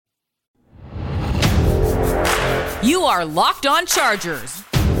You are Locked On Chargers,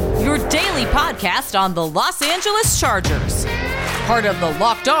 your daily podcast on the Los Angeles Chargers, part of the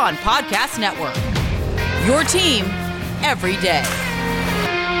Locked On Podcast Network, your team every day.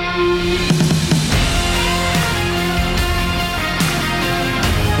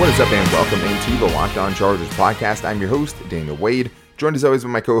 What is up, and welcome into the Locked On Chargers podcast. I'm your host, Daniel Wade, joined as always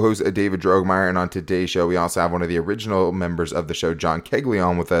by my co-host, David Drogemeyer, and on today's show, we also have one of the original members of the show, John Kegley,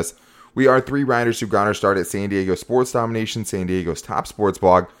 on with us. We are three writers who got our start at San Diego Sports Domination, San Diego's top sports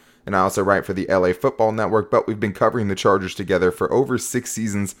blog, and I also write for the LA Football Network, but we've been covering the Chargers together for over 6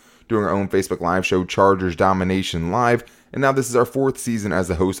 seasons, doing our own Facebook Live show, Chargers Domination Live, and now this is our 4th season as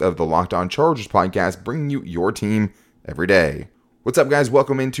the host of the Locked On Chargers podcast, bringing you your team every day. What's up, guys?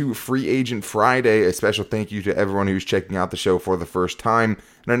 Welcome into Free Agent Friday. A special thank you to everyone who's checking out the show for the first time,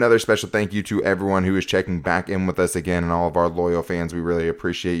 and another special thank you to everyone who is checking back in with us again, and all of our loyal fans. We really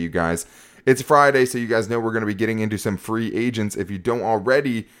appreciate you guys. It's Friday, so you guys know we're going to be getting into some free agents. If you don't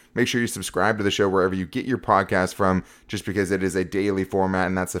already, make sure you subscribe to the show wherever you get your podcast from, just because it is a daily format,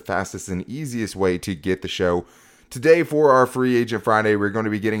 and that's the fastest and easiest way to get the show. Today, for our Free Agent Friday, we're going to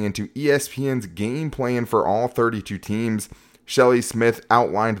be getting into ESPN's game plan for all 32 teams. Shelly Smith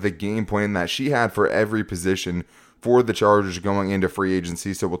outlined the game plan that she had for every position for the Chargers going into free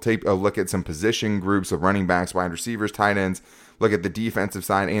agency. So we'll take a look at some position groups of running backs, wide receivers, tight ends, look at the defensive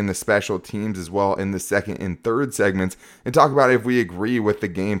side and the special teams as well in the second and third segments, and talk about if we agree with the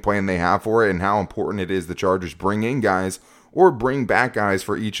game plan they have for it and how important it is the Chargers bring in guys or bring back guys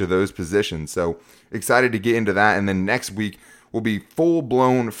for each of those positions. So excited to get into that. And then next week will be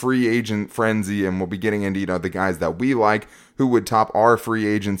full-blown free agent frenzy, and we'll be getting into, the guys that we like, who would top our free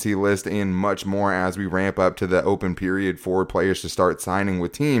agency list, and much more as we ramp up to the open period for players to start signing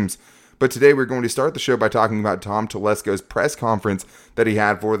with teams. But today we're going to start the show by talking about Tom Telesco's press conference that he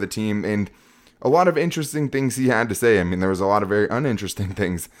had for the team, and a lot of interesting things he had to say. I mean, there was a lot of very uninteresting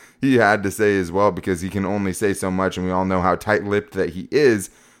things he had to say as well, because he can only say so much, and we all know how tight-lipped that he is.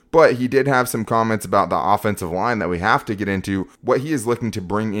 But he did have some comments about the offensive line that we have to get into, what he is looking to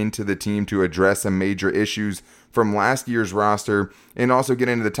bring into the team to address some major issues from last year's roster, and also get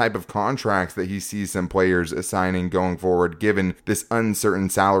into the type of contracts that he sees some players assigning going forward, given this uncertain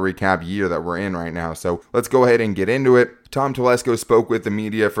salary cap year that we're in right now. So let's go ahead and get into it. Tom Telesco spoke with the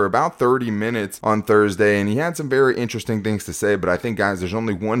media for about 30 minutes on Thursday, and he had some very interesting things to say, but I think, guys, there's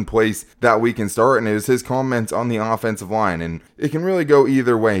only one place that we can start, and it was his comments on the offensive line. And it can really go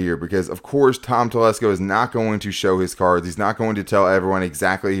either way here, because, of course, Tom Telesco is not going to show his cards. He's not going to tell everyone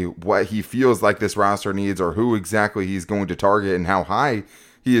exactly what he feels like this roster needs, or who exactly he's going to target and how high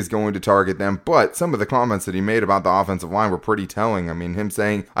he is going to target them. But some of the comments that he made about the offensive line were pretty telling. I mean, him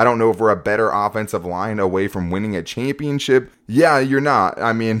saying, I don't know if we're a better offensive line away from winning a championship. Yeah, you're not.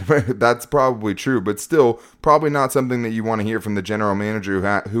 I mean, that's probably true, but still probably not something that you want to hear from the general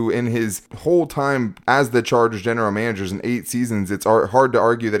manager who in his whole time as the Chargers general managers in 8 seasons, it's hard to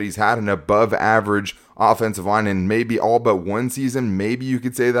argue that he's had an above average offensive line in maybe all but one season. Maybe you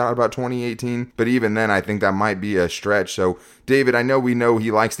could say that about 2018, but even then I think that might be a stretch. So David, I know we know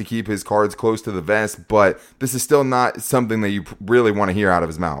he likes to keep his cards close to the vest, but this is still not something that you really want to hear out of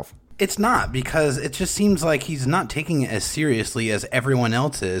his mouth. It's not, because it just seems like he's not taking it as seriously as everyone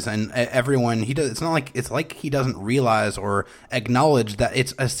else is, and everyone he does. It's like he doesn't realize or acknowledge that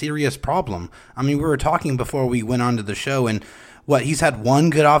it's a serious problem. I mean, we were talking before we went on to the show, and he's had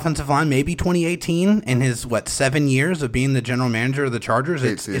one good offensive line, maybe 2018, in his 7 years of being the general manager of the Chargers.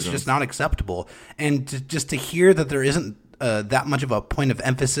 It's just not acceptable, and to hear that there isn't that much of a point of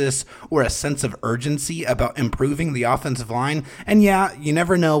emphasis or a sense of urgency about improving the offensive line. And yeah, you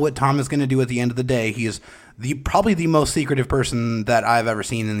never know what Tom is going to do at the end of the day. He is probably the most secretive person that I've ever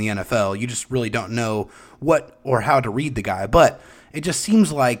seen in the NFL. You just really don't know what or how to read the guy. But it just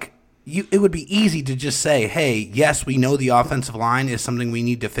seems like it would be easy to just say, hey, yes, we know the offensive line is something we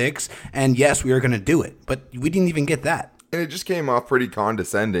need to fix, and yes, we are going to do it. But we didn't even get that. And it just came off pretty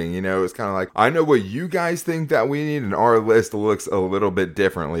condescending, It's kind of like, I know what you guys think that we need, and our list looks a little bit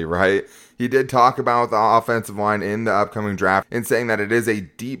differently, right? He did talk about the offensive line in the upcoming draft and saying that it is a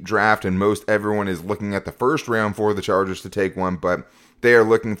deep draft, and most everyone is looking at the first round for the Chargers to take one, but they are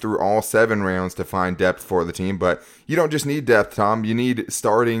looking through all 7 rounds to find depth for the team. But you don't just need depth, Tom. You need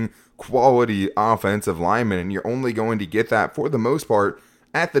starting quality offensive linemen, and you're only going to get that, for the most part,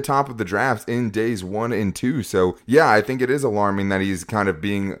 at the top of the drafts in days 1 and 2. So yeah, I think it is alarming that he's kind of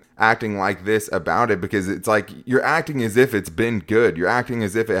acting like this about it, because it's like you're acting as if it's been good. You're acting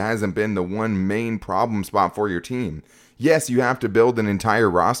as if it hasn't been the one main problem spot for your team. Yes, you have to build an entire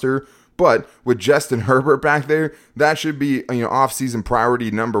roster, But with Justin Herbert back there, that should be, off-season priority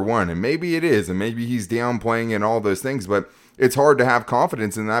number one. And maybe it is, and maybe he's downplaying and all those things, but it's hard to have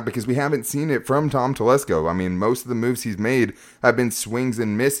confidence in that because we haven't seen it from Tom Telesco. I mean, most of the moves he's made have been swings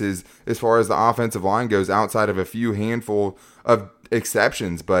and misses as far as the offensive line goes, outside of a few handful of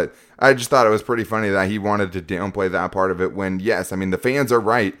exceptions. But I just thought it was pretty funny that he wanted to downplay that part of it when, yes, I mean, the fans are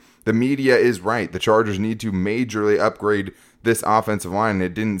right. The media is right. The Chargers need to majorly upgrade this offensive line.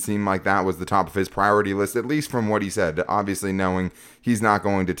 It didn't seem like that was the top of his priority list, at least from what he said, obviously knowing he's not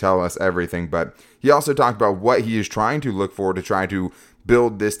going to tell us everything. But he also talked about what he is trying to look for to try to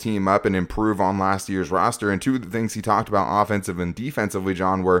build this team up and improve on last year's roster. And two of the things he talked about offensive and defensively,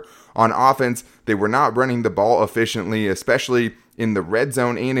 John, were on offense, they were not running the ball efficiently, especially in the red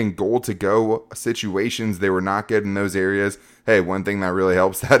zone and in goal-to-go situations. They were not good in those areas. Hey, one thing that really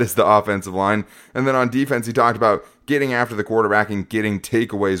helps that is the offensive line. And then on defense, he talked about getting after the quarterback and getting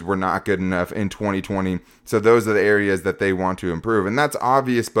takeaways were not good enough in 2020. So those are the areas that they want to improve. And that's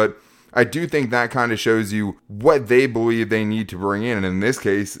obvious, but I do think that kind of shows you what they believe they need to bring in. And in this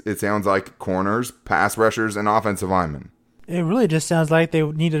case, it sounds like corners, pass rushers, and offensive linemen. It really just sounds like they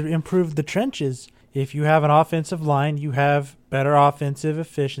need to improve the trenches. If you have an offensive line, you have better offensive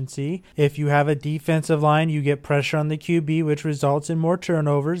efficiency. If you have a defensive line, you get pressure on the QB, which results in more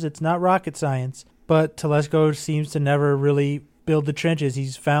turnovers. It's not rocket science. But Telesco seems to never really build the trenches.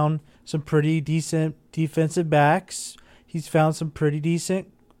 He's found some pretty decent defensive backs. He's found some pretty decent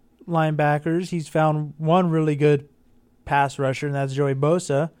linebackers. He's found one really good pass rusher, and that's Joey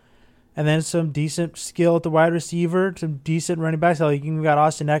Bosa. And then some decent skill at the wide receiver, some decent running backs. Like you got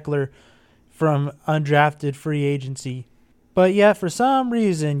Austin Eckler from undrafted free agency. But yet, for some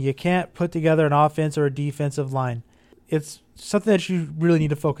reason, you can't put together an offense or a defensive line. It's something that you really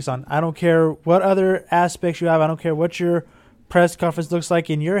need to focus on. I don't care what other aspects you have. I don't care what your press conference looks like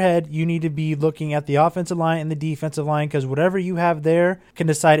in your head. You need to be looking at the offensive line and the defensive line because whatever you have there can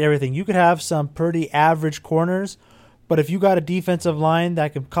decide everything. You could have some pretty average corners, but if you got a defensive line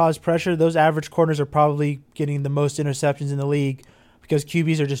that can cause pressure, those average corners are probably getting the most interceptions in the league because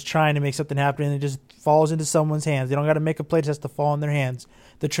QBs are just trying to make something happen and it just falls into someone's hands. They don't got to make a play, it has to fall in their hands.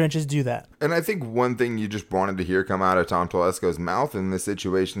 The trenches do that. And I think one thing you just wanted to hear come out of Tom Telesco's mouth in this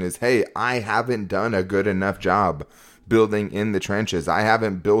situation is, hey, I haven't done a good enough job building in the trenches. I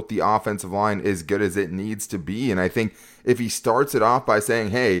haven't built the offensive line as good as it needs to be. And I think if he starts it off by saying,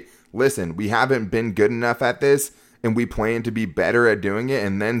 hey, listen, we haven't been good enough at this, and we plan to be better at doing it,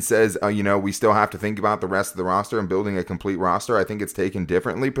 and then says, we still have to think about the rest of the roster and building a complete roster, I think it's taken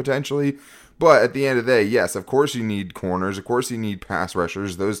differently potentially. But at the end of the day, yes, of course you need corners. Of course you need pass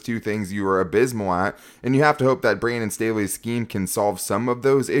rushers. Those two things you are abysmal at. And you have to hope that Brandon Staley's scheme can solve some of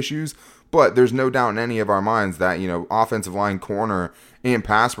those issues. But there's no doubt in any of our minds that, offensive line, corner, and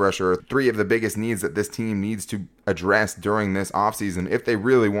pass rusher are three of the biggest needs that this team needs to address during this offseason if they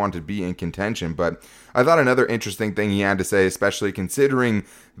really want to be in contention. But I thought another interesting thing he had to say, especially considering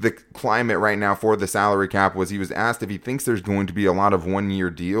the climate right now for the salary cap, was he was asked if he thinks there's going to be a lot of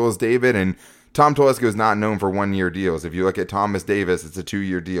one-year deals, David, and Tom Telesco is not known for one-year deals. If you look at Thomas Davis, it's a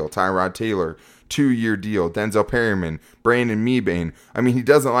 2-year deal. Tyrod Taylor, 2-year deal. Denzel Perryman, Brandon Mebane. I mean, he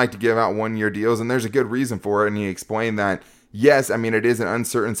doesn't like to give out 1-year deals, and there's a good reason for it. And he explained that, yes, I mean, it is an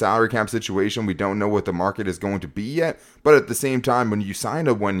uncertain salary cap situation. We don't know what the market is going to be yet. But at the same time, when you sign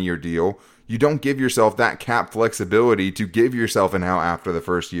a 1-year deal, you don't give yourself that cap flexibility to give yourself an out after the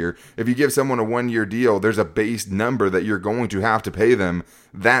first year. If you give someone a 1-year deal, there's a base number that you're going to have to pay them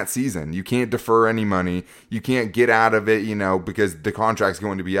that season. You can't defer any money. You can't get out of it, because the contract's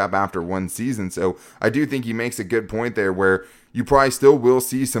going to be up after one season. So I do think he makes a good point there where you probably still will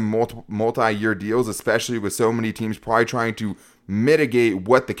see some multi-year deals, especially with so many teams probably trying to mitigate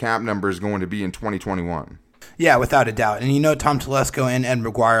what the cap number is going to be in 2021. Yeah, without a doubt. And Tom Telesco and Ed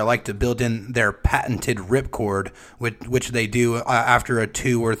McGuire like to build in their patented ripcord, which they do after a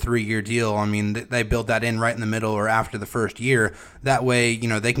 2 or 3 year deal. I mean, they build that in right in the middle or after the first year. That way,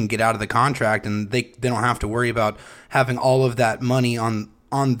 they can get out of the contract and they don't have to worry about having all of that money on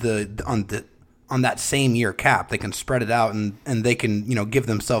that same year cap. They can spread it out and they can, give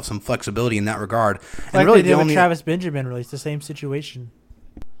themselves some flexibility in that regard. Like and really they did when Travis Benjamin released, the same situation.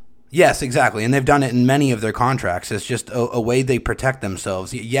 Yes, exactly. And they've done it in many of their contracts. It's just a way they protect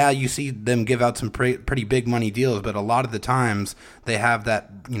themselves. Yeah, you see them give out some pretty big money deals, but a lot of the times they have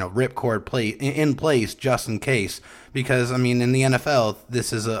that, ripcord in place just in case. Because, I mean, in the NFL,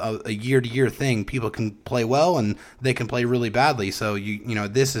 this is a year-to-year thing. People can play well and they can play really badly. So, you know,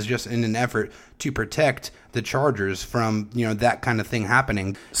 this is just in an effort to protect the Chargers from, you know, that kind of thing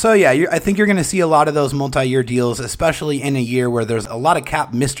happening. So, yeah, I think you're going to see a lot of those multi-year deals, especially in a year where there's a lot of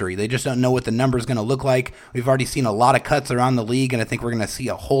cap mystery. They just don't know what the number is going to look like. We've already seen a lot of cuts around the league, and I think we're going to see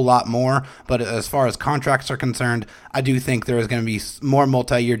a whole lot more. But as far as contracts are concerned, I do think there is going to be more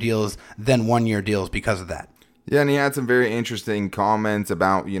multi-year deals than one-year deals because of that. Yeah, and he had some very interesting comments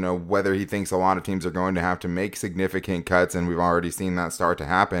about, you know, whether he thinks a lot of teams are going to have to make significant cuts, and we've already seen that start to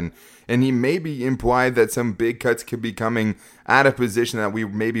happen. And he maybe implied that some big cuts could be coming at a position that we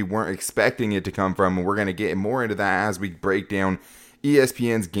maybe weren't expecting it to come from, and we're going to get more into that as we break down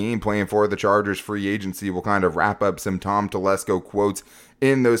ESPN's game plan for the Chargers free agency. We'll kind of wrap up some Tom Telesco quotes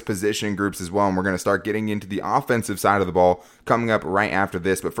in those position groups as well, and we're going to start getting into the offensive side of the ball coming up right after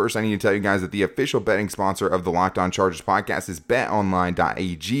this. But first, I need to tell you guys that the official betting sponsor of the Locked On Chargers podcast is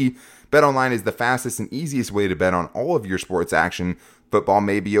BetOnline.ag. BetOnline is the fastest and easiest way to bet on all of your sports action. Football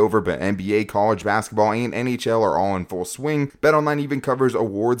may be over, but NBA, college basketball, and NHL are all in full swing. BetOnline even covers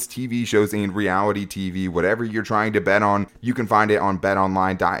awards, TV shows, and reality TV. Whatever you're trying to bet on, you can find it on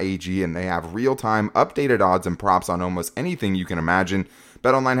betonline.ag, and they have real-time updated odds and props on almost anything you can imagine.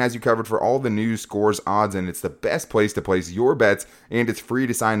 BetOnline has you covered for all the news, scores, odds, and it's the best place to place your bets, and it's free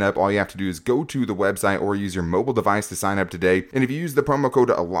to sign up. All you have to do is go to the website or use your mobile device to sign up today. And if you use the promo code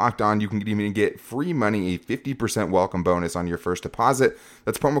LOCKEDON, you can even get free money, a 50% welcome bonus on your first deposit.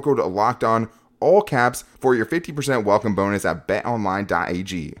 That's promo code LOCKEDON, all caps, for your 50% welcome bonus at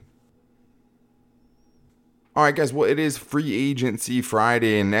betonline.ag. All right, guys, well, it is Free Agency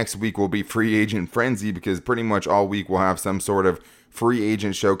Friday, and next week will be Free Agent Frenzy, because pretty much all week we'll have some sort of free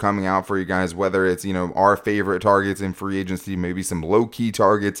agent show coming out for you guys, whether it's, you know, our favorite targets in free agency, maybe some low-key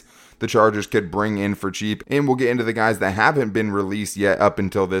targets the Chargers could bring in for cheap, and we'll get into the guys that haven't been released yet up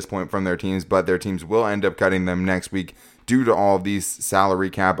until this point from their teams, but their teams will end up cutting them next week due to all of these salary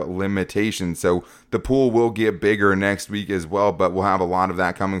cap limitations. So the pool will get bigger next week as well, but we'll have a lot of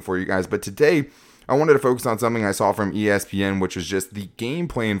that coming for you guys. But today, I wanted to focus on something I saw from ESPN, which is just the game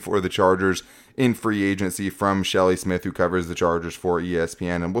plan for the Chargers in free agency from Shelley Smith, who covers the Chargers for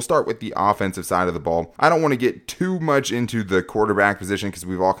ESPN. And we'll start with the offensive side of the ball. I don't want to get too much into the quarterback position because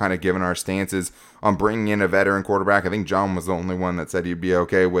we've all kind of given our stances on bringing in a veteran quarterback. I think John was the only one that said he'd be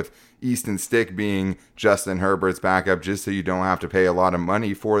okay with Easton Stick being Justin Herbert's backup, just so you don't have to pay a lot of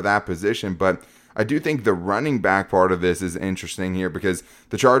money for that position. But I do think the running back part of this is interesting here, because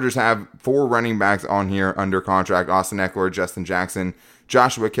the Chargers have 4 running backs on here under contract: Austin Eckler, Justin Jackson,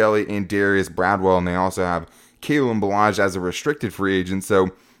 Joshua Kelly, and Darius Bradwell. And they also have Kalen Ballage as a restricted free agent.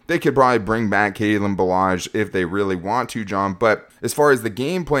 So they could probably bring back Kalen Ballage if they really want to, John. But as far as the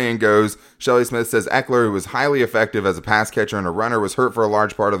game plan goes, Shelley Smith says Eckler, who was highly effective as a pass catcher and a runner, was hurt for a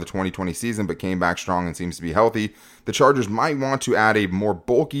large part of the 2020 season, but came back strong and seems to be healthy. The Chargers might want to add a more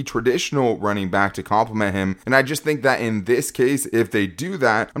bulky, traditional running back to complement him. And I just think that in this case, if they do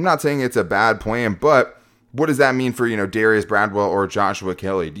that, I'm not saying it's a bad plan, but what does that mean for, you know, Darius Bradwell or Joshua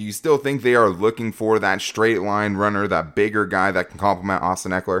Kelly? Do you still think they are looking for that straight line runner, that bigger guy that can complement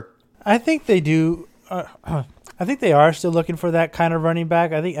Austin Eckler? I think they do. I think they are still looking for that kind of running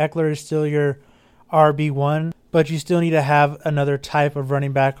back. I think Eckler is still your RB1, but you still need to have another type of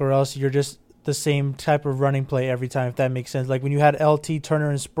running back, or else you're just the same type of running play every time, if that makes sense. Like when you had LT, Turner,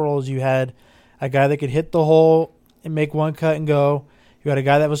 and Sproles, you had a guy that could hit the hole and make one cut and go. You had a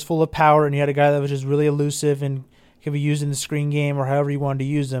guy that was full of power, and you had a guy that was just really elusive and could be used in the screen game or however you wanted to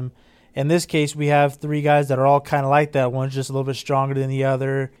use him. In this case, we have 3 guys that are all kind of like that. One's just a little bit stronger than the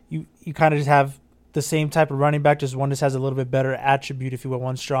other. You kind of just have the same type of running back, just one just has a little bit better attribute, if you will.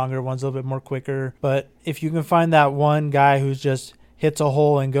 One's stronger, one's a little bit more quicker. But if you can find that one guy who's just hits a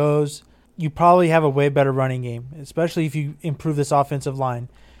hole and goes, you probably have a way better running game, especially if you improve this offensive line.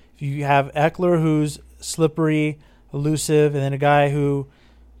 If you have Eckler, who's slippery, elusive, and then a guy who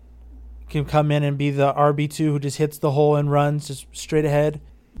can come in and be the RB2 who just hits the hole and runs just straight ahead.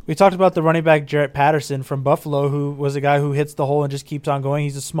 We talked about the running back Jarrett Patterson from Buffalo, who was a guy who hits the hole and just keeps on going.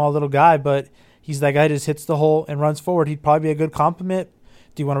 He's a small little guy, but he's that guy who just hits the hole and runs forward. He'd probably be a good compliment.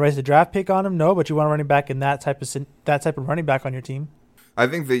 Do you want to raise the draft pick on him? No, but you want a running back in that type of running back on your team. I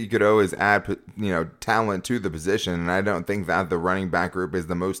think that you could always add, you know, talent to the position, and I don't think that the running back group is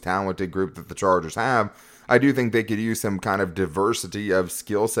the most talented group that the Chargers have. I do think they could use some kind of diversity of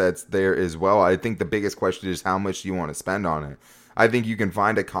skill sets there as well. I think the biggest question is how much do you want to spend on it? I think you can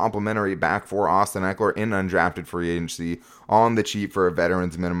find a complimentary back for Austin Eckler in undrafted free agency on the cheap for a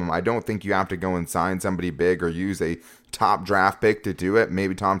veteran's minimum. I don't think you have to go and sign somebody big or use a top draft pick to do it.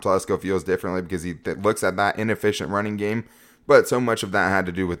 Maybe Tom Telesco feels differently because he looks at that inefficient running game, but so much of that had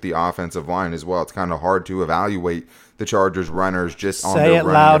to do with the offensive line as well. It's kind of hard to evaluate the Chargers runners just on their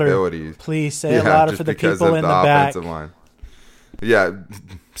running abilities. Please say it louder for the people in the back. Line. Yeah,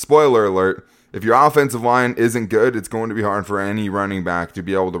 spoiler alert. If your offensive line isn't good, it's going to be hard for any running back to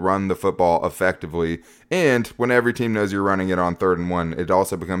be able to run the football effectively. And when every team knows you're running it on 3rd and 1, it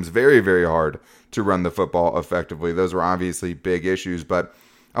also becomes very, very hard to run the football effectively. Those are obviously big issues, but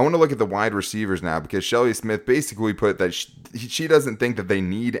I want to look at the wide receivers now because Shelley Smith basically put that she doesn't think that they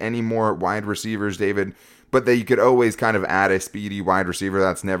need any more wide receivers, David, but that you could always kind of add a speedy wide receiver.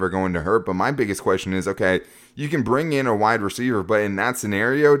 That's never going to hurt. But my biggest question is, okay, you can bring in a wide receiver, but in that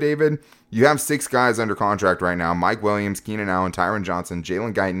scenario, David, you have 6 guys under contract right now: Mike Williams, Keenan Allen, Tyron Johnson,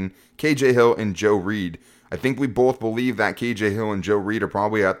 Jalen Guyton, KJ Hill, and Joe Reed. I think we both believe that KJ Hill and Joe Reed are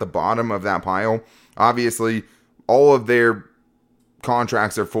probably at the bottom of that pile. Obviously, all of their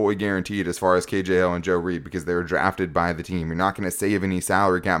contracts are fully guaranteed as far as KJ Hill and Joe Reed because they were drafted by the team. You're not going to save any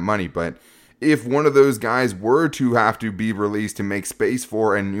salary cap money, but if one of those guys were to have to be released to make space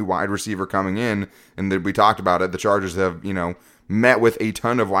for a new wide receiver coming in, and that we talked about it, the Chargers have, met with a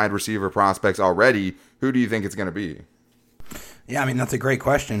ton of wide receiver prospects already, who do you think it's going to be? Yeah, I mean, that's a great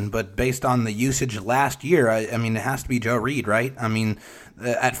question, but based on the usage last year, I mean, it has to be Joe Reed, right? I mean,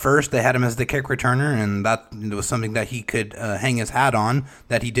 at first they had him as the kick returner, and that was something that he could hang his hat on,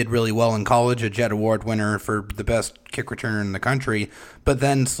 that he did really well in college, a Jet Award winner for the best kick returner in the country. But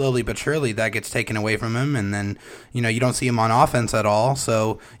then slowly but surely that gets taken away from him, and then, you don't see him on offense at all.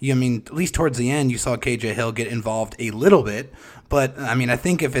 So, at least towards the end, you saw KJ Hill get involved a little bit. But, I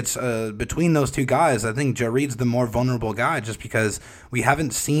think if it's between those two guys, I think Joe Reed's the more vulnerable guy just because we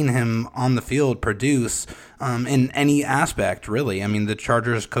haven't seen him on the field produce in any aspect, really. I mean, the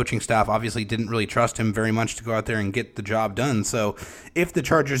Chargers coaching staff obviously didn't really trust him very much to go out there and get the job done. So if the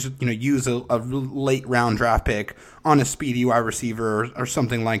Chargers, use a late round draft pick on a speedy wide receiver or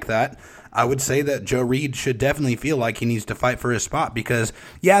something like that, I would say that Joe Reed should definitely feel like he needs to fight for his spot because,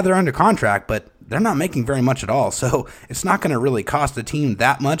 yeah, they're under contract, but they're not making very much at all. So it's not going to really cost the team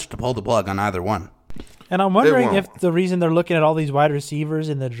that much to pull the plug on either one. And I'm wondering if the reason they're looking at all these wide receivers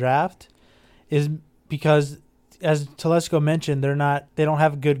in the draft is because, as Telesco mentioned, they don't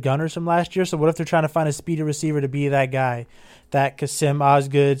have good gunners from last year. So what if they're trying to find a speedy receiver to be that guy, that Kasim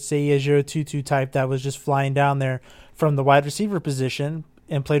Osgood, Seiya Tutu type that was just flying down there from the wide receiver position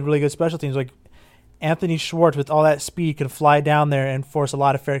and played really good special teams? Like Anthony Schwartz with all that speed can fly down there and force a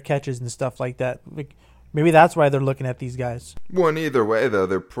lot of fair catches and stuff like that. Like, maybe that's why they're looking at these guys. Well, in either way, though,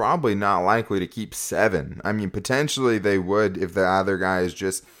 they're probably not likely to keep 7. I mean, potentially they would if the other guy is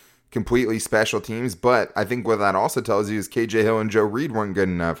just completely special teams. But I think what that also tells you is KJ Hill and Joe Reed weren't good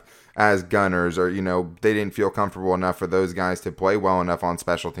enough as gunners, or, they didn't feel comfortable enough for those guys to play well enough on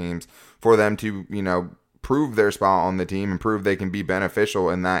special teams for them to, prove their spot on the team and prove they can be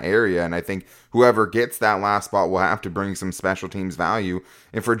beneficial in that area. And I think whoever gets that last spot will have to bring some special teams value.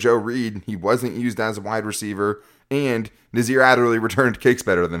 And for Joe Reed, he wasn't used as a wide receiver, and Nazir Adderley returned kicks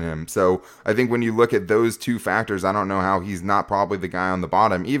better than him. So I think when you look at those two factors, I don't know how he's not probably the guy on the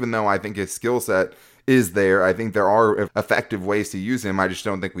bottom, even though I think his skill set is there. I think there are effective ways to use him. I just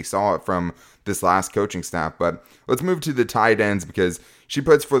don't think we saw it from this last coaching staff. But let's move to the tight ends, because she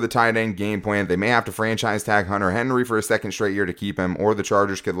puts for the tight end game plan. They may have to franchise tag Hunter Henry for a second straight year to keep him, or the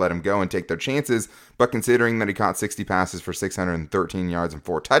Chargers could let him go and take their chances. But considering that he caught 60 passes for 613 yards and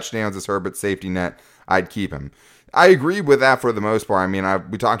 4 touchdowns as Herbert's safety net, I'd keep him. I agree with that for the most part. I mean,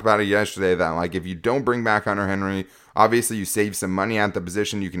 we talked about it yesterday that, like, if you don't bring back Hunter Henry, obviously you save some money at the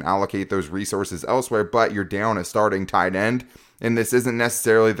position. You can allocate those resources elsewhere, but you're down at starting tight end. And this isn't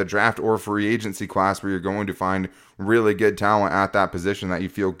necessarily the draft or free agency class where you're going to find really good talent at that position that you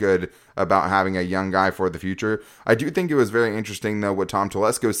feel good about having a young guy for the future. I do think it was very interesting, though, what Tom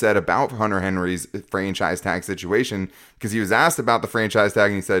Telesco said about Hunter Henry's franchise tag situation, because he was asked about the franchise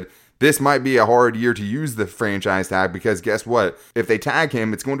tag and he said, this might be a hard year to use the franchise tag because guess what? If they tag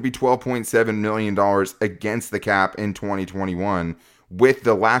him, it's going to be $12.7 million against the cap in 2021. With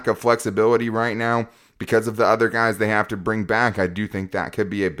the lack of flexibility right now, because of the other guys they have to bring back, I do think that could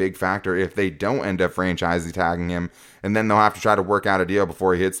be a big factor if they don't end up franchising tagging him, and then they'll have to try to work out a deal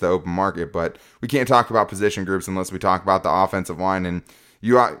before he hits the open market. But we can't talk about position groups unless we talk about the offensive line, and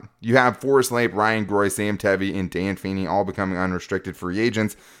you have Forrest Lamp, Ryan Groy, Sam Tevy, and Dan Feeney all becoming unrestricted free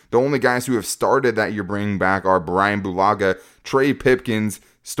agents. The only guys who have started that you're bringing back are Brian Bulaga, Trey Pipkins,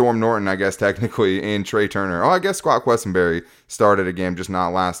 Storm Norton, I guess, technically, and Trey Turner. Oh, I guess Squat Quessenberry started a game, just not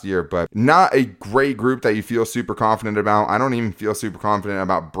last year, but not a great group that you feel super confident about. I don't even feel super confident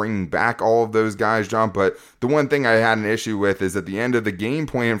about bringing back all of those guys, John, but the one thing I had an issue with is at the end of the game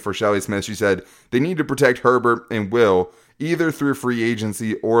plan for Shelly Smith, she said they need to protect Herbert and Will either through free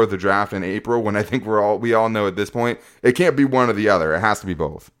agency or the draft in April, when I think we all know at this point, it can't be one or the other. It has to be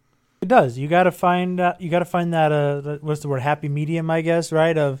both. It does. You got to find that what's the word, happy medium, I guess,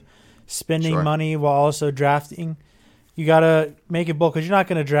 right? Of spending money while also drafting. You got to make it both, because you're not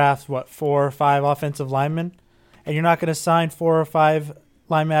going to draft 4 or 5 offensive linemen, and you're not going to sign 4 or 5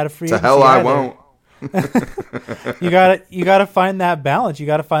 linemen out of free agency. To hell I won't. You got to find that balance. You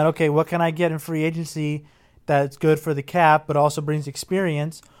got to find, okay, what can I get in free agency that's good for the cap, but also brings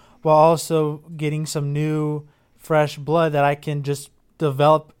experience, while also getting some new, fresh blood that I can just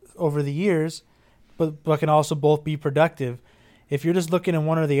develop over the years, but can also both be productive. If you're just looking at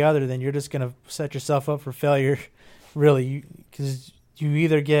one or the other, then you're just going to set yourself up for failure, really, because you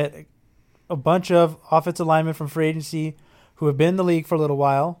either get a bunch of offensive linemen from free agency who have been in the league for a little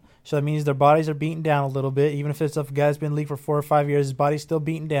while, so that means their bodies are beaten down a little bit. Even if it's a guy's been in the league for 4 or 5 years, his body's still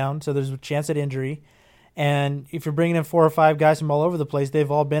beaten down, so there's a chance at injury. And if you're bringing in 4 or 5 guys from all over the place,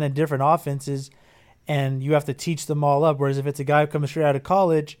 they've all been in different offenses, and you have to teach them all up. Whereas if it's a guy coming straight out of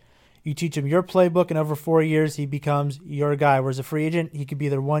college, you teach him your playbook, and over 4 years, he becomes your guy. Whereas a free agent, he could be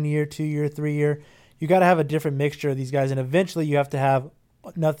either 1 year, 2 year, 3 year. You got to have a different mixture of these guys, and eventually you have to have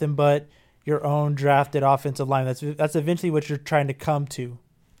nothing but your own drafted offensive line. That's eventually what you're trying to come to.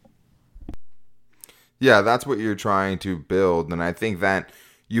 Yeah, that's what you're trying to build, and I think that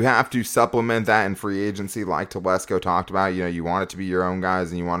you have to supplement that in free agency, like Telesco talked about. You know, you want it to be your own guys,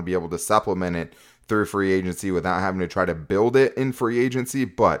 and you want to be able to supplement it through free agency without having to try to build it in free agency.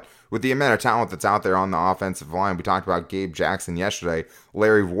 But with the amount of talent that's out there on the offensive line, we talked about Gabe Jackson yesterday.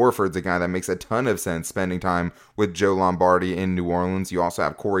 Larry Warford's a guy that makes a ton of sense spending time with Joe Lombardi in New Orleans. You also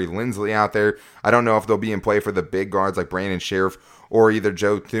have Corey Linsley out there. I don't know if they'll be in play for the big guards like Brandon Sheriff or either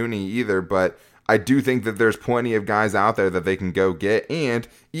Joe Thuney either, but I do think that there's plenty of guys out there that they can go get. And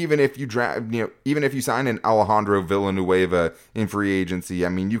even if you even if you sign an Alejandro Villanueva in free agency, I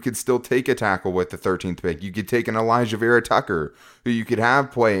mean, you could still take a tackle with the 13th pick. You could take an Elijah Vera Tucker, who you could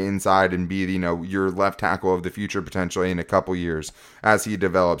have play inside and be, your left tackle of the future potentially in a couple years as he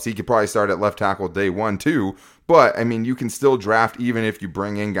develops. He could probably start at left tackle day 1 too. But, I mean, you can still draft even if you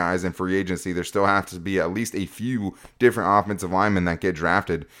bring in guys in free agency. There still have to be at least a few different offensive linemen that get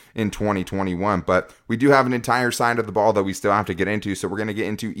drafted in 2021. But we do have an entire side of the ball that we still have to get into. So we're going to get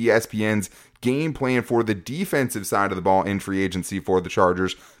into ESPN's game plan for the defensive side of the ball in free agency for the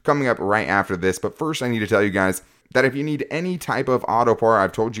Chargers coming up right after this. But first, I need to tell you guys that if you need any type of auto part,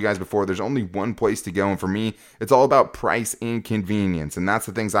 I've told you guys before, there's only one place to go. And for me, it's all about price and convenience. And that's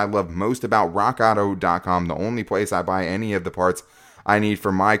the things I love most about rockauto.com, the only place I buy any of the parts I need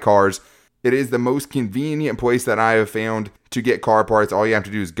for my cars. It is the most convenient place that I have found to get car parts. All you have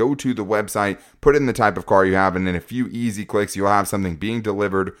to do is go to the website, put in the type of car you have, and in a few easy clicks, you'll have something being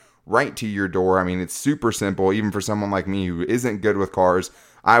delivered right to your door. I mean, it's super simple, even for someone like me who isn't good with cars.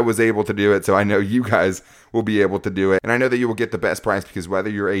 I was able to do it, so I know you guys will be able to do it. And I know that you will get the best price because whether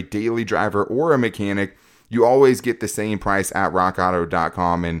you're a daily driver or a mechanic, you always get the same price at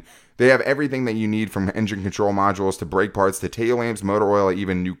rockauto.com. And they have everything that you need, from engine control modules to brake parts to tail lamps, motor oil,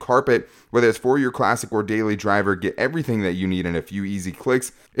 even new carpet. Whether it's for your classic or daily driver, get everything that you need in a few easy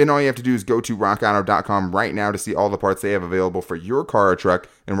clicks. And all you have to do is go to rockauto.com right now to see all the parts they have available for your car or truck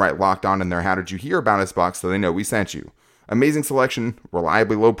and write Locked On in their "How Did You Hear About Us" box so they know we sent you. Amazing selection,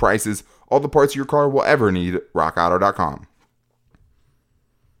 reliably low prices, all the parts your car will ever need, rockauto.com.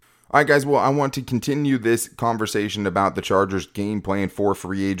 All right, guys, well, I want to continue this conversation about the Chargers' game plan for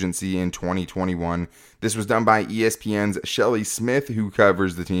free agency in 2021. This was done by ESPN's Shelly Smith, who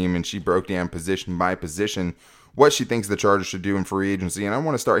covers the team, and she broke down position by position what she thinks the Chargers should do in free agency. And I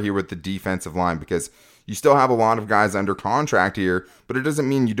want to start here with the defensive line because you still have a lot of guys under contract here, but it doesn't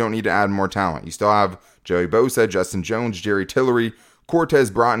mean you don't need to add more talent. You still have Joey Bosa, Justin Jones, Jerry Tillery, Cortez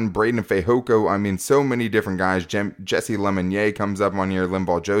Broughton, Braden Fehoko. I mean, so many different guys. Jesse Lemonnier comes up on here,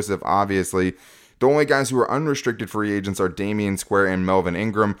 Linval Joseph, obviously. The only guys who are unrestricted free agents are Damian Square and Melvin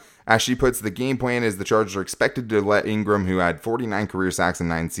Ingram. As she puts, the game plan is the Chargers are expected to let Ingram, who had 49 career sacks in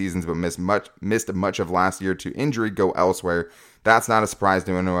 9 seasons but missed much of last year to injury, go elsewhere. That's not a surprise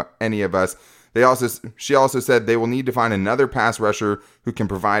to any of us. She also said they will need to find another pass rusher who can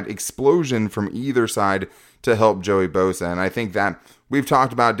provide explosion from either side to help Joey Bosa. And I think that we've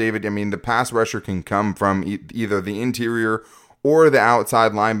talked about, David, I mean, the pass rusher can come from either the interior or the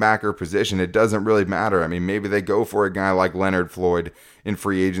outside linebacker position. It doesn't really matter. I mean, maybe they go for a guy like Leonard Floyd in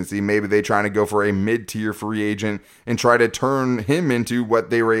free agency. Maybe they try to go for a mid-tier free agent and try to turn him into what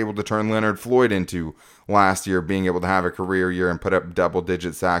they were able to turn Leonard Floyd into last year, being able to have a career year and put up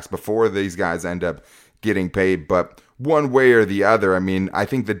double-digit sacks before these guys end up getting paid. But one way or the other, I mean, I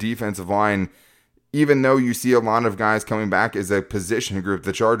think the defensive line, even though you see a lot of guys coming back as a position group,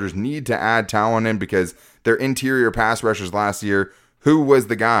 the Chargers need to add talent in because their interior pass rushers last year, who was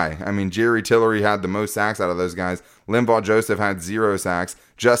the guy? I mean, Jerry Tillery had the most sacks out of those guys. Linval Joseph had 0 sacks.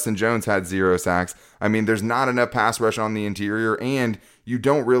 Justin Jones had 0 sacks. I mean, there's not enough pass rush on the interior, and you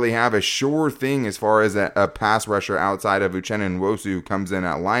don't really have a sure thing as far as a pass rusher outside of Uchenna Nwosu who comes in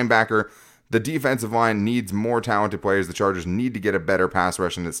at linebacker. The defensive line needs more talented players. The Chargers need to get a better pass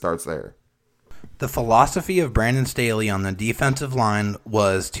rush, and it starts there. The philosophy of Brandon Staley on the defensive line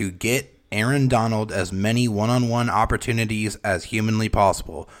was to get Aaron Donald as many one-on-one opportunities as humanly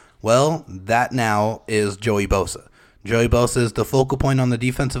possible. Well, that now is Joey Bosa. Joey Bosa is the focal point on the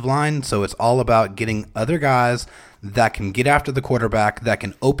defensive line, so it's all about getting other guys that can get after the quarterback, that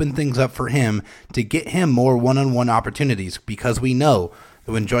can open things up for him to get him more one-on-one opportunities, because we know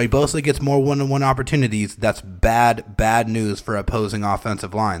that when Joey Bosa gets more one-on-one opportunities, that's bad news for opposing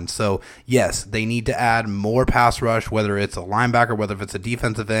offensive lines. So, yes, they need to add more pass rush, whether it's a linebacker, whether it's a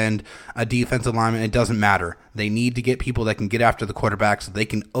defensive end, a defensive lineman, it doesn't matter. They need to get people that can get after the quarterback so they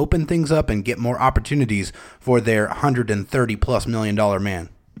can open things up and get more opportunities for their $130+ million man.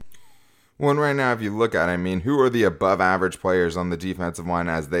 Well, and right now, if you look at it, I mean, who are the above-average players on the defensive line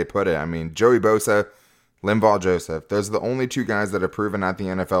as they put it? I mean, Joey Bosa, Linval Joseph. Those are the only two guys that are proven at the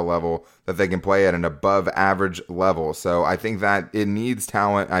NFL level that they can play at an above average level. So I think that it needs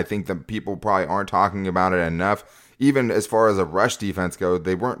talent. I think that people probably aren't talking about it enough. Even as far as a rush defense goes,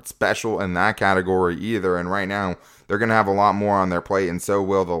 they weren't special in that category either. And right now, they're going to have a lot more on their plate, and so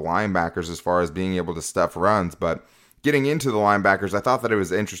will the linebackers as far as being able to stuff runs. But getting into the linebackers, I thought that it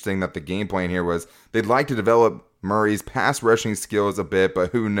was interesting that the game plan here was they'd like to develop Murray's pass rushing skills a bit,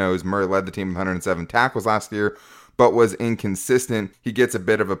 but who knows? Murray led the team with 107 tackles last year, but was inconsistent. He gets a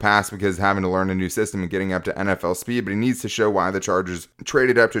bit of a pass because having to learn a new system and getting up to NFL speed, but he needs to show why the Chargers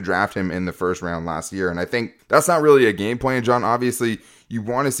traded up to draft him in the first round last year. And I think that's not really a game plan, John. Obviously, you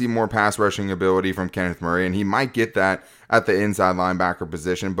want to see more pass rushing ability from Kenneth Murray, and he might get that at the inside linebacker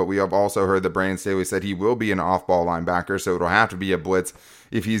position, but we have also heard that Brandon Staley said he will be an off-ball linebacker, so it'll have to be a blitz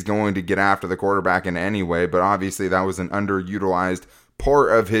if he's going to get after the quarterback in any way. But obviously that was an underutilized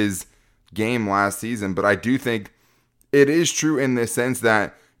part of his game last season. But I do think it is true in the sense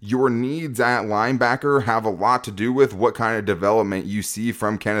that your needs at linebacker have a lot to do with what kind of development you see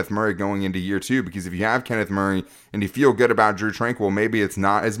from Kenneth Murray going into year 2. Because if you have Kenneth Murray and you feel good about Drue Tranquill, maybe it's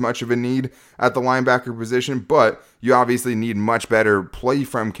not as much of a need at the linebacker position, but you obviously need much better play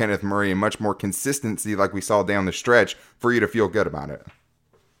from Kenneth Murray and much more consistency like we saw down the stretch for you to feel good about it.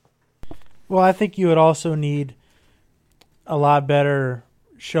 Well, I think you would also need a lot better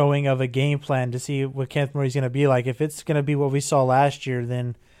showing of a game plan to see what Kenneth Murray's going to be like. If it's going to be what we saw last year,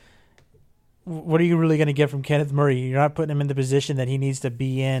 then what are you really going to get from Kenneth Murray? You're not putting him in the position that he needs to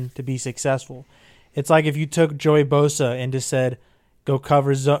be in to be successful. It's like if you took Joey Bosa and just said, go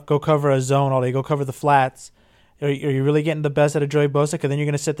cover a zone all day, go cover the flats. Are you really getting the best out of Joey Bosa? Because then you're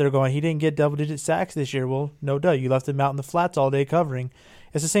going to sit there going, he didn't get double-digit sacks this year. Well, no duh. You left him out in the flats all day covering.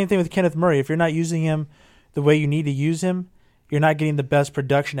 It's the same thing with Kenneth Murray. If you're not using him the way you need to use him, you're not getting the best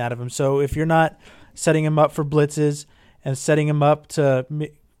production out of him. So if you're not setting him up for blitzes and setting him up to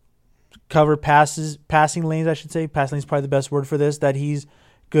cover passing lanes, I should say. Passing lanes is probably the best word for this, that he's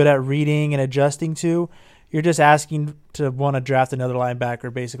good at reading and adjusting to. You're just asking to want to draft another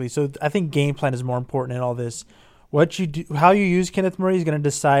linebacker, basically. So I think game plan is more important in all this. What you do, how you use Kenneth Murray is going to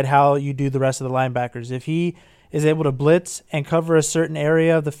decide how you do the rest of the linebackers. If he is able to blitz and cover a certain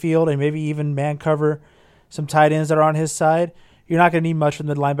area of the field and maybe even man cover some tight ends that are on his side, you're not going to need much from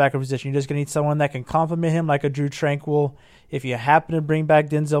the linebacker position. You're just going to need someone that can complement him like a Drue Tranquill. If you happen to bring back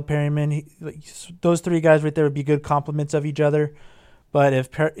Denzel Perryman, those three guys right there would be good complements of each other. But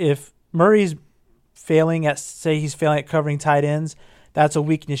if Murray's failing at, say he's failing at covering tight ends, that's a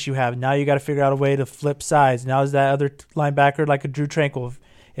weakness you have. Now you got to figure out a way to flip sides. Now is that other linebacker like a Drue Tranquill?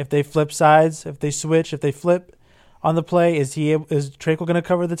 If they flip sides, if they switch, if they flip on the play, is Tranquill going to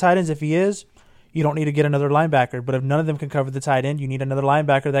cover the tight ends? If he is, you don't need to get another linebacker. But if none of them can cover the tight end, you need another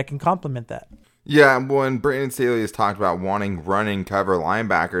linebacker that can complement that. Yeah, when Brandon Staley has talked about wanting running cover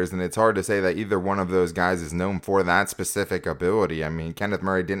linebackers, and it's hard to say that either one of those guys is known for that specific ability. I mean, Kenneth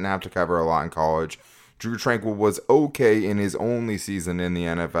Murray didn't have to cover a lot in college. Drew Tranquill was okay in his only season in the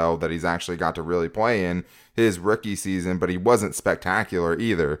NFL that he's actually got to really play in, his rookie season, but he wasn't spectacular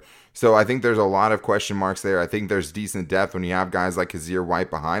either. So I think there's a lot of question marks there. I think there's decent depth when you have guys like Kazir White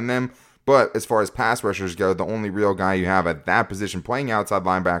behind them. But as far as pass rushers go, the only real guy you have at that position playing outside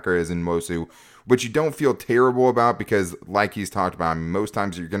linebacker is Nwosu, which you don't feel terrible about because, like he's talked about, most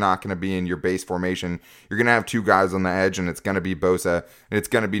times you're not going to be in your base formation. You're going to have two guys on the edge, and it's going to be Bosa, and it's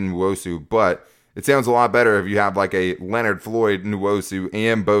going to be Nwosu. But it sounds a lot better if you have like a Leonard Floyd, Nwosu,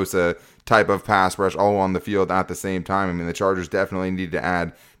 and Bosa type of pass rush all on the field at the same time. I mean, the Chargers definitely need to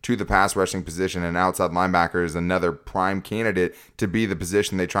add to the pass rushing position, and outside linebacker is another prime candidate to be the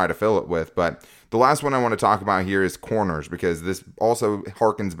position they try to fill it with. But the last one I want to talk about here is corners, because this also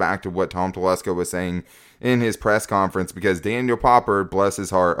harkens back to what Tom Telesco was saying in his press conference, because Daniel Popper, bless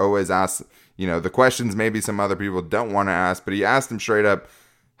his heart, always asks, the questions maybe some other people don't want to ask, but he asked him straight up,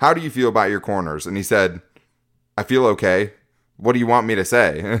 how do you feel about your corners? And he said, I feel okay. What do you want me to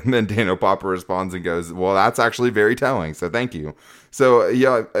say? And then Daniel Popper responds and goes, well, that's actually very telling, so thank you. So,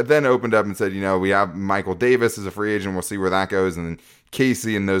 then opened up and said, we have Michael Davis as a free agent. We'll see where that goes. And then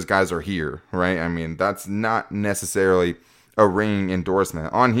Casey and those guys are here, right? I mean, that's not necessarily a ringing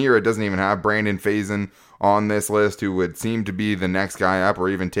endorsement. On here, it doesn't even have Brandon Faison on this list, who would seem to be the next guy up, or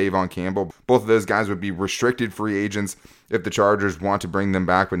even Tavon Campbell. Both of those guys would be restricted free agents if the Chargers want to bring them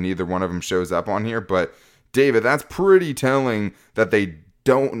back, but neither one of them shows up on here. But David, that's pretty telling that they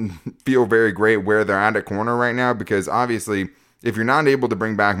don't feel very great where they're at corner right now, because obviously if you're not able to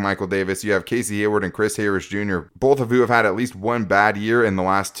bring back Michael Davis, you have Casey Hayward and Chris Harris Jr., both of who have had at least one bad year in the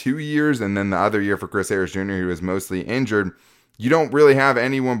last 2 years, and then the other year for Chris Harris Jr., who was mostly injured. You don't really have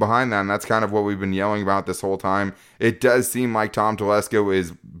anyone behind that, and that's kind of what we've been yelling about this whole time. It does seem like Tom Telesco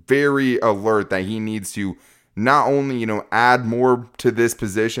is very alert that he needs to not only, add more to this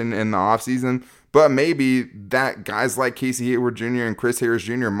position in the offseason, but maybe that guys like Casey Hayward Jr. and Chris Harris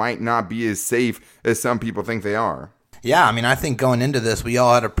Jr. might not be as safe as some people think they are. Yeah, I mean, I think going into this, we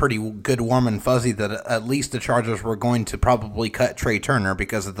all had a pretty good warm and fuzzy that at least the Chargers were going to probably cut Trey Turner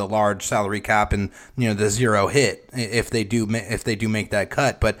because of the large salary cap and the zero hit if they do make that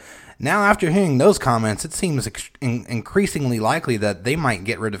cut. But now, after hearing those comments, it seems increasingly likely that they might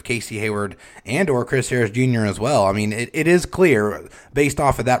get rid of Casey Hayward and or Chris Harris Jr. as well. I mean, it is clear, based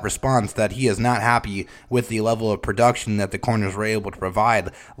off of that response, that he is not happy with the level of production that the corners were able to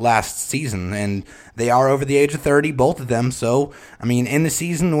provide last season. And they are over the age of 30, both of them. So, I mean, in the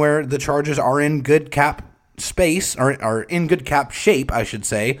season where the Chargers are in good cap space, or are in good cap shape, I should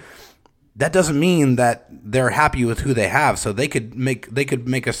say, that doesn't mean that they're happy with who they have. So they could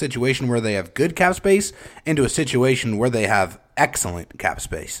make a situation where they have good cap space into a situation where they have excellent cap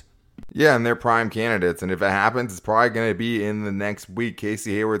space. Yeah, and they're prime candidates. And if it happens, it's probably going to be in the next week.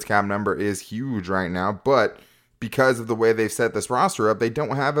 Casey Hayward's cap number is huge right now, but because of the way they've set this roster up, they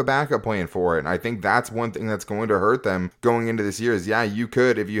don't have a backup plan for it. And I think that's one thing that's going to hurt them going into this year is, you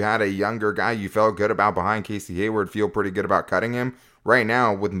could, if you had a younger guy you felt good about behind Casey Hayward, feel pretty good about cutting him. Right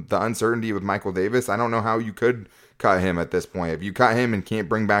now, with the uncertainty with Michael Davis, I don't know how you could cut him at this point. If you cut him and can't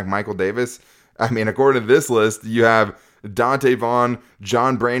bring back Michael Davis, I mean, according to this list, you have Dante Vaughn,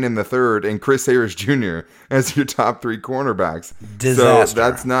 John Brandon III, and Chris Harris Jr. as your top three cornerbacks.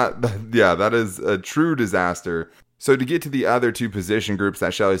 Disaster. So that is a true disaster. So to get to the other two position groups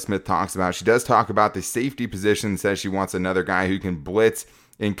that Shelly Smith talks about, she does talk about the safety position, says she wants another guy who can blitz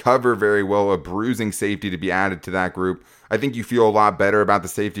and cover very well, a bruising safety to be added to that group. I think you feel a lot better about the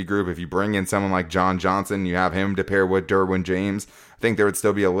safety group if you bring in someone like John Johnson. You have him to pair with Derwin James. I think there would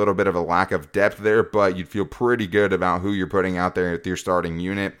still be a little bit of a lack of depth there, but you'd feel pretty good about who you're putting out there at your starting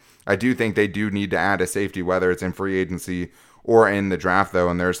unit. I do think they do need to add a safety, whether it's in free agency or in the draft, though,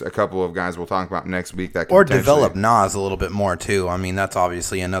 and there's a couple of guys we'll talk about next week that can or develop Nas a little bit more too. I mean, that's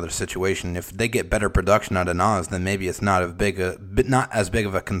obviously another situation. If they get better production out of Nas, then maybe it's not as big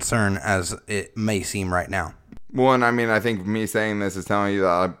of a concern as it may seem right now. Well, and I mean, I think me saying this is telling you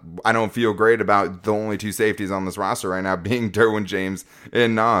that I don't feel great about the only two safeties on this roster right now being Derwin James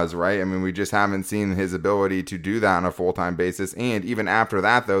and Nas, right? I mean, we just haven't seen his ability to do that on a full-time basis. And even after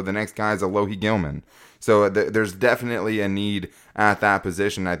that, though, the next guy is Alohi Gilman. So there's definitely a need at that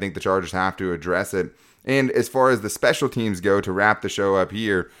position. I think the Chargers have to address it. And as far as the special teams go, to wrap the show up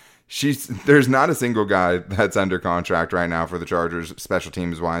here, there's not a single guy that's under contract right now for the Chargers, special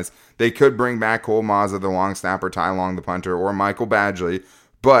teams wise. They could bring back Cole Mazza, the long snapper, Ty Long, the punter, or Michael Badgley,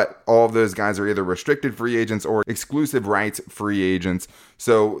 but all of those guys are either restricted free agents or exclusive rights free agents.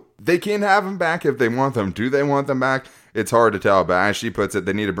 So they can have them back if they want them. Do they want them back? It's hard to tell, but as she puts it,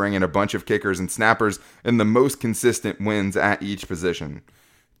 they need to bring in a bunch of kickers and snappers and the most consistent wins at each position.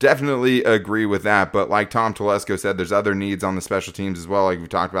 definitely agree with that. But like Tom Telesco said, there's other needs on the special teams as well. Like we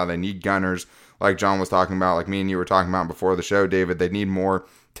talked about, they need gunners. Like John was talking about, like me and you were talking about before the show, David, they need more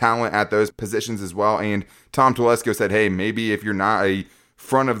talent at those positions as well. And Tom Telesco said, hey, maybe if you're not a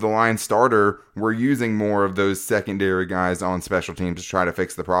front of the line starter, we're using more of those secondary guys on special teams to try to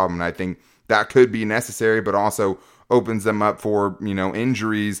fix the problem. And I think that could be necessary, but also opens them up for,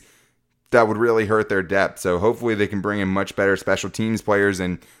 injuries that would really hurt their depth. So hopefully they can bring in much better special teams players,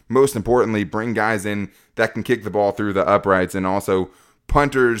 and most importantly, bring guys in that can kick the ball through the uprights, and also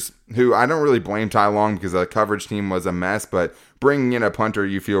punters who, I don't really blame Ty Long because the coverage team was a mess, but bringing in a punter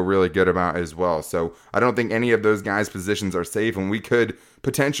you feel really good about as well. So I don't think any of those guys' positions are safe, and we could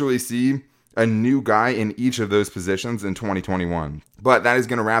potentially see a new guy in each of those positions in 2021. But that is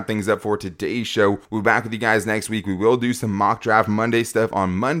going to wrap things up for today's show. We'll be back with you guys next week. We will do some mock draft Monday stuff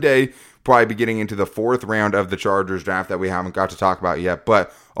on Monday. Probably be getting into the 4th round of the Chargers draft that we haven't got to talk about yet.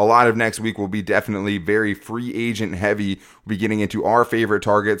 But a lot of next week will be definitely very free agent heavy. We'll be getting into our favorite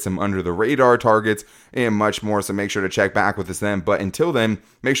targets, some under the radar targets, and much more. So make sure to check back with us then. But until then,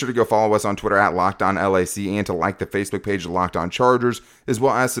 make sure to go follow us on Twitter at LockedOnLAC, and to like the Facebook page of Locked On Chargers, as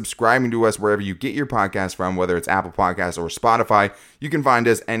well as subscribing to us wherever you get your podcast from, whether it's Apple Podcasts or Spotify. You can find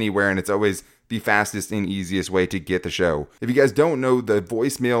us anywhere, and it's always the fastest and easiest way to get the show. If you guys don't know the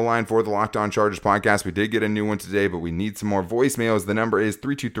voicemail line for the Locked On Chargers podcast, we did get a new one today, but we need some more voicemails. The number is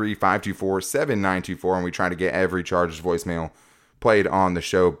 323-524-7924, and we try to get every Chargers voicemail played on the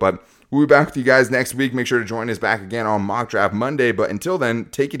show. But we'll be back with you guys next week. Make sure to join us back again on Mock Draft Monday. But until then,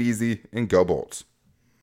 take it easy and go Bolts.